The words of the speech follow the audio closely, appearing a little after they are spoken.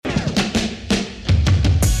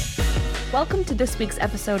Welcome to this week's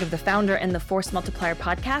episode of the Founder and the Force Multiplier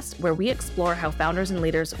podcast, where we explore how founders and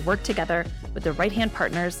leaders work together with their right-hand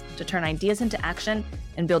partners to turn ideas into action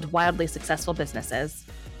and build wildly successful businesses.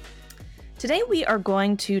 Today, we are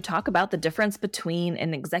going to talk about the difference between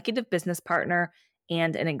an executive business partner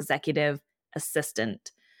and an executive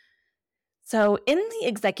assistant. So in the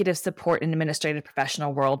executive support and administrative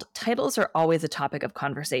professional world, titles are always a topic of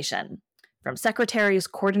conversation. From secretaries,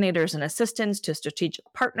 coordinators, and assistants to strategic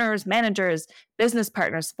partners, managers, business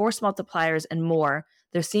partners, force multipliers, and more,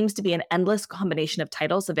 there seems to be an endless combination of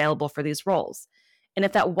titles available for these roles. And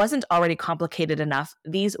if that wasn't already complicated enough,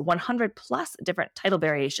 these 100 plus different title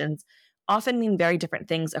variations often mean very different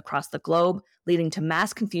things across the globe, leading to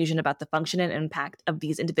mass confusion about the function and impact of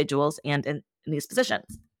these individuals and in these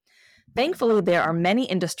positions. Thankfully, there are many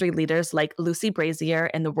industry leaders like Lucy Brazier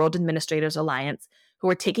and the World Administrators Alliance who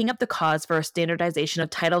are taking up the cause for a standardization of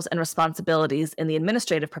titles and responsibilities in the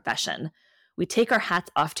administrative profession. We take our hats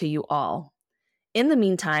off to you all. In the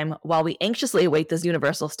meantime, while we anxiously await this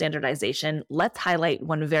universal standardization, let's highlight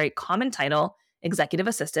one very common title, executive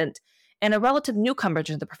assistant, and a relative newcomer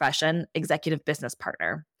to the profession, executive business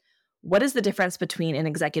partner. What is the difference between an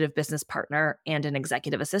executive business partner and an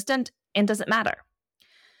executive assistant, and does it matter?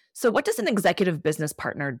 So what does an executive business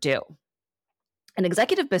partner do? An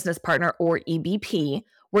executive business partner, or EBP,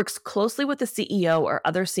 works closely with the CEO or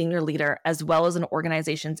other senior leader, as well as an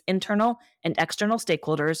organization's internal and external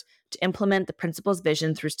stakeholders to implement the principal's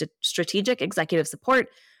vision through strategic executive support,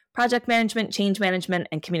 project management, change management,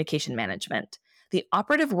 and communication management. The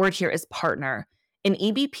operative word here is partner. An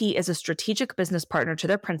EBP is a strategic business partner to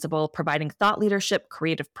their principal, providing thought leadership,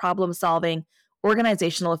 creative problem solving,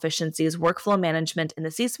 organizational efficiencies, workflow management in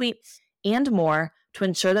the C-suite, and more to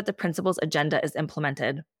ensure that the principal's agenda is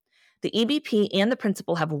implemented. The EBP and the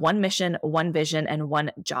principal have one mission, one vision, and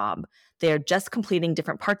one job. They are just completing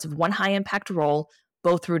different parts of one high-impact role,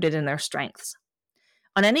 both rooted in their strengths.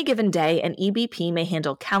 On any given day, an EBP may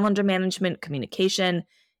handle calendar management, communication,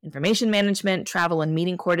 information management, travel and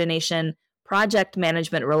meeting coordination, project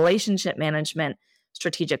management, relationship management,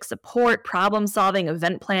 strategic support, problem solving,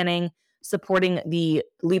 event planning, supporting the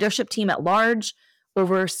leadership team at large,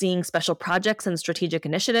 overseeing special projects and strategic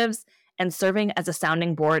initiatives, and serving as a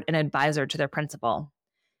sounding board and advisor to their principal.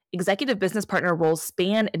 Executive business partner roles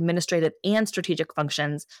span administrative and strategic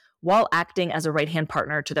functions while acting as a right-hand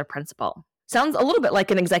partner to their principal. Sounds a little bit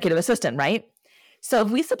like an executive assistant, right? So if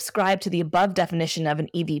we subscribe to the above definition of an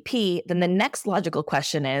EVP, then the next logical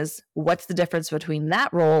question is, what's the difference between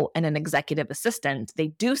that role and an executive assistant? They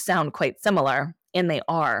do sound quite similar, and they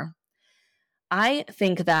are. I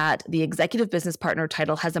think that the executive business partner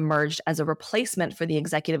title has emerged as a replacement for the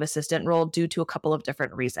executive assistant role due to a couple of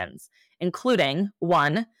different reasons, including,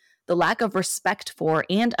 one, the lack of respect for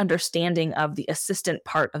and understanding of the assistant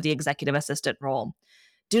part of the executive assistant role.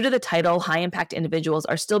 Due to the title, high-impact individuals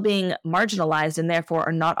are still being marginalized and therefore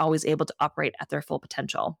are not always able to operate at their full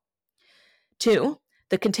potential. Two,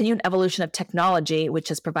 the continued evolution of technology, which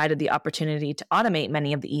has provided the opportunity to automate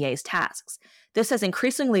many of the EA's tasks. This has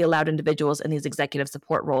increasingly allowed individuals in these executive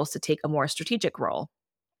support roles to take a more strategic role.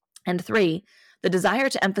 And three, the desire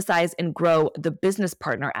to emphasize and grow the business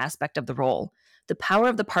partner aspect of the role. The power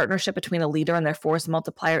of the partnership between a leader and their force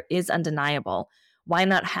multiplier is undeniable. Why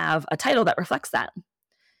not have a title that reflects that?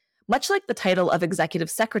 Much like the title of executive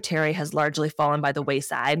secretary has largely fallen by the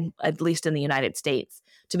wayside, at least in the United States,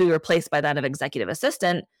 to be replaced by that of executive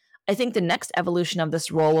assistant, I think the next evolution of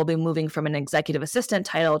this role will be moving from an executive assistant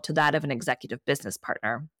title to that of an executive business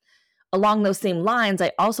partner. Along those same lines,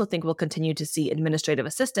 I also think we'll continue to see administrative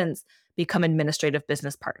assistants become administrative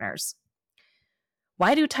business partners.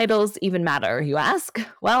 Why do titles even matter, you ask?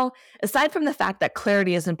 Well, aside from the fact that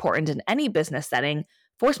clarity is important in any business setting,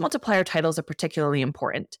 force multiplier titles are particularly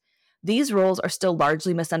important. These roles are still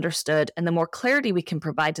largely misunderstood, and the more clarity we can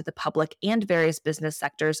provide to the public and various business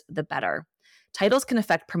sectors, the better. Titles can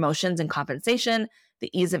affect promotions and compensation, the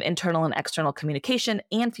ease of internal and external communication,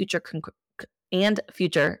 and future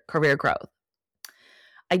career growth.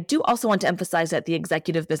 I do also want to emphasize that the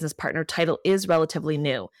executive business partner title is relatively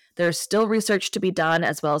new. There is still research to be done,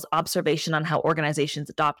 as well as observation on how organizations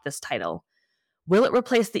adopt this title. Will it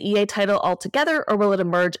replace the EA title altogether, or will it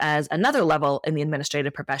emerge as another level in the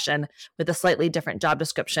administrative profession with a slightly different job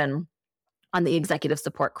description on the executive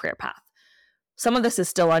support career path? Some of this is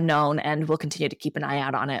still unknown, and we'll continue to keep an eye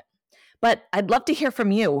out on it. But I'd love to hear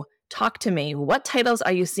from you. Talk to me. What titles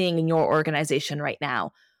are you seeing in your organization right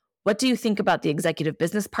now? What do you think about the executive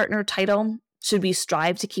business partner title? Should we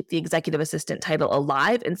strive to keep the executive assistant title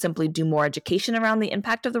alive and simply do more education around the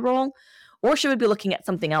impact of the role? Or should we be looking at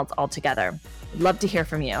something else altogether? I'd love to hear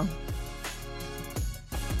from you.